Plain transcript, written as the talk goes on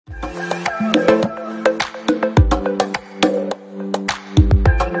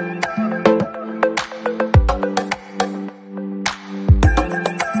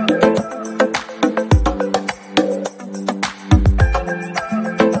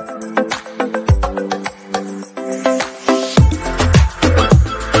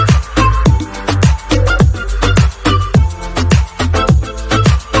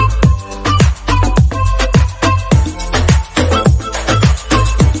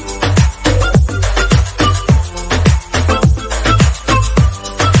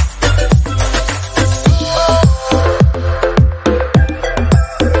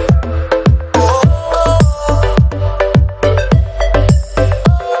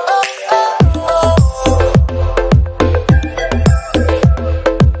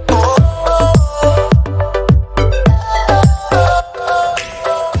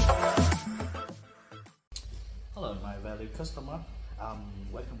Customer,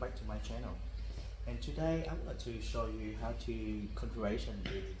 welcome back to my channel, and today I would like to show you how to configuration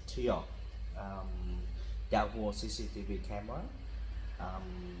the Tioc Dahua CCTV camera.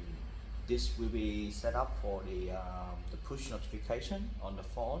 This will be set up for the push notification on the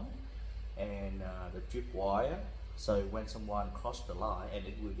phone and the drip wire, so when someone cross the line, and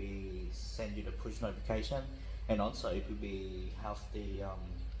it will be send you the push notification, and also it will be have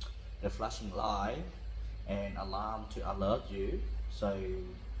the flashing light and alarm to alert you. So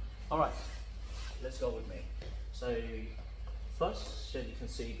alright, let's go with me. So first, so you can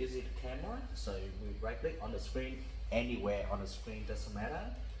see this is the camera, so we right click on the screen, anywhere on the screen doesn't matter.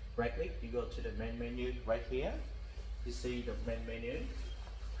 Right click, you go to the main menu right here, you see the main menu,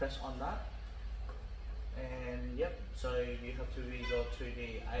 press on that, and yep, so you have to go to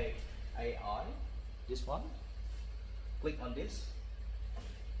the AI, this one, click on this.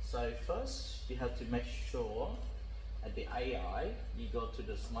 So first you have to make sure at the AI you go to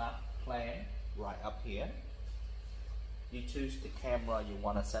the smart plan right up here. You choose the camera you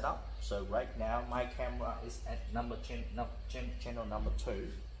want to set up. So right now my camera is at channel number 2.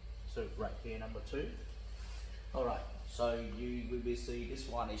 So right here, number 2. Alright, so you will be see this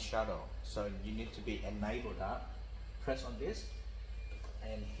one is shadow. So you need to be enable that. Press on this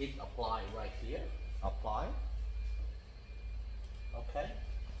and hit apply right here. Apply. Okay.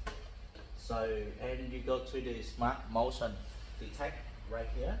 So, and you go to the smart motion detect right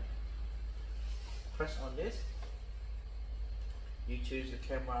here, press on this, you choose the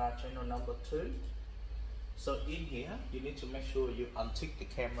camera channel number 2. So in here you need to make sure you untick the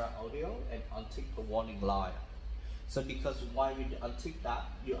camera audio and untick the warning light. So because why you untick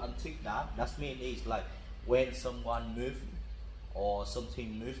that, that means it's like when someone move or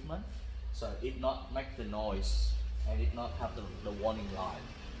something movement, so it not make the noise and it not have the warning light.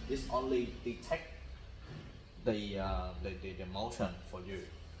 This only detect the motion for you,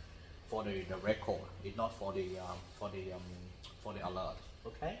 for the record. It's not for the alert.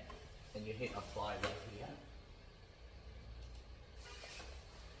 Okay, and you hit apply right here.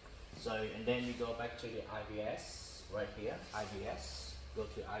 So and then you go back to the IBS right here. IBS, go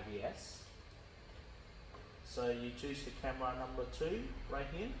to IBS. So you choose the camera number 2 right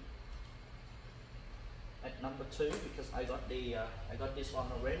here. At number 2, because I got this one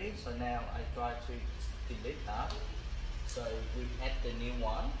already, so now I try to delete that. So we add the new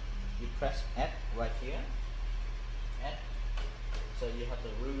one, you press add right here, add. So you have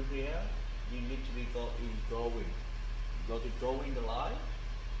the rule here, you need to be go in drawing, go to drawing the line,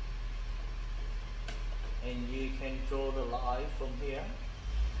 and you can draw the line from here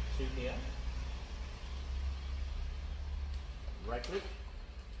to here, right click,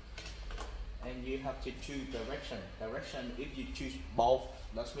 and you have to choose direction. If you choose both,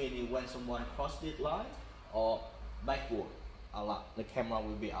 that's meaning when someone cross this line or backward, the camera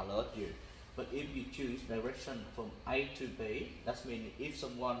will be alert you. But if you choose direction from A to B, that means if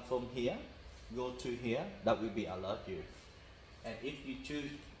someone from here go to here, that will be alert you. And if you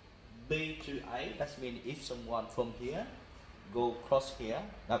choose B to A, that means if someone from here go cross here,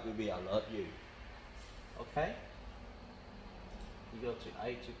 that will be alert you. Okay, you go to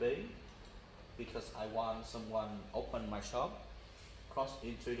A to B, because I want someone open my shop, cross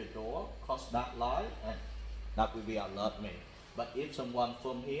into the door, cross that line, and that will be alert me. But if someone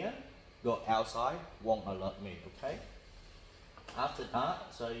from here go outside, won't alert me. Okay, after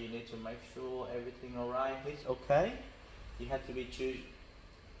that, so you need to make sure everything alright. It's okay, you have to be choose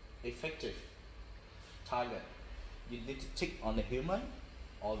effective target. You need to tick on the human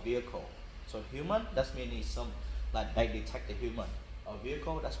or vehicle. So human, that means it's some like they detect the human, or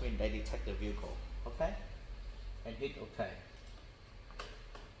vehicle, that means they detect the vehicle. Okay, and hit OK.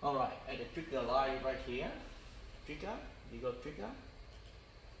 Alright, at the trigger line right here, trigger, you go trigger.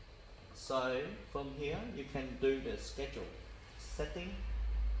 So from here you can do the schedule setting.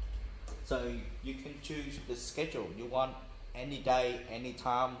 So you can choose the schedule you want, any day, any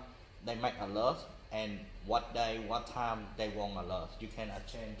time they make alert, and what day, what time they want alert. You can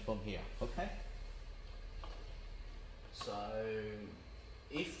change from here. Okay. So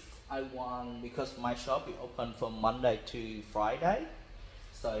if I want, because my shop is open from Monday to Friday,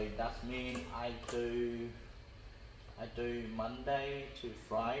 so that means I do Monday to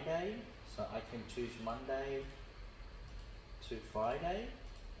Friday. So I can choose Monday to Friday,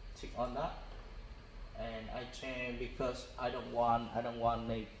 tick on that, and I change because I don't want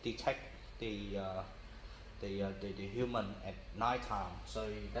to detect the human at night time. So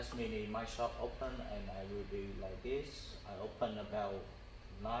that's meaning my shop open and I will be like this. I open about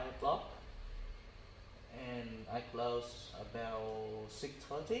 9 o'clock and I close about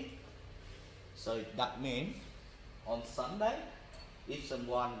 6:30. So that means on Sunday, if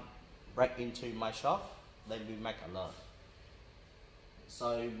someone break into my shop, they will make alert.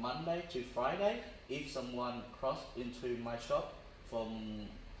 So Monday to Friday, if someone cross into my shop from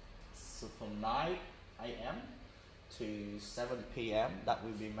 9 a.m. to 7 p.m, that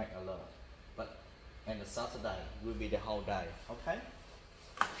will be make alert. But and the Saturday will be the whole day. Okay,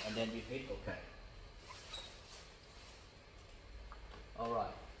 and then you hit OK. All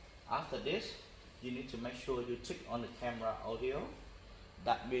right. After this, you need to make sure you tick on the camera audio.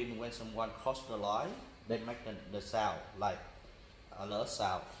 That means when someone cross the line, they make the sound like alert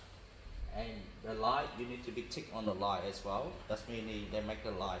sound. And the light, you need to be tick on the light as well. That's meaning they make the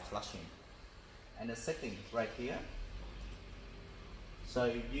light flashing. And the setting right here. So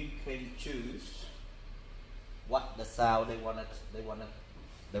you can choose what the sound they wanna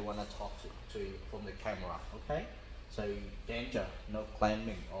talk to from the camera. Okay. So danger, no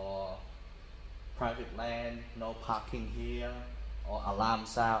climbing, or private land, no parking here, or alarm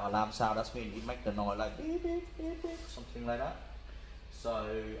sound. Alarm sound, that means it make the noise like beep, beep, beep, beep, something like that. So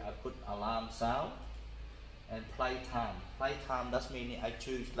I put alarm sound. And playtime. Playtime, that means I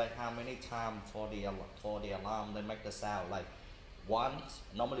choose like how many times for the alarm they make the sound. Like once,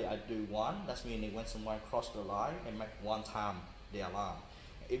 normally I do one. That means when someone cross the line, they make one time the alarm.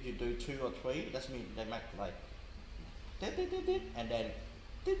 If you do 2 or 3, that means they make like and then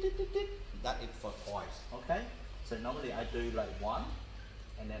that is for twice. Okay. So normally I do like 1,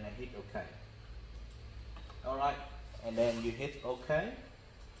 and then I hit OK. All right, and then you hit OK.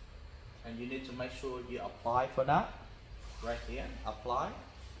 And you need to make sure you apply for that. Right here, apply.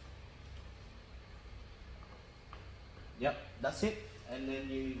 Yep, that's it. And then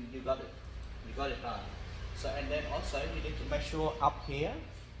you got it. You got it done. So and then also you need to make sure up here,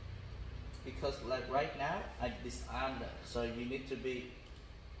 because like right now I disarmed it. So you need to be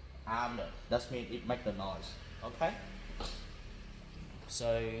armed it. That means it make the noise. Okay?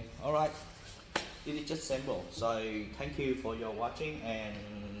 So alright. It is just simple. So thank you for your watching, and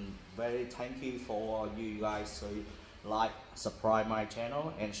very thank you for you guys to like, subscribe my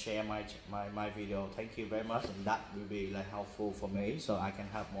channel and share my video. Thank you very much, and that will be like helpful for me, so I can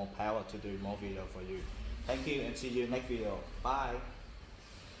have more power to do more video for you. Thank you, and see you next video. Bye.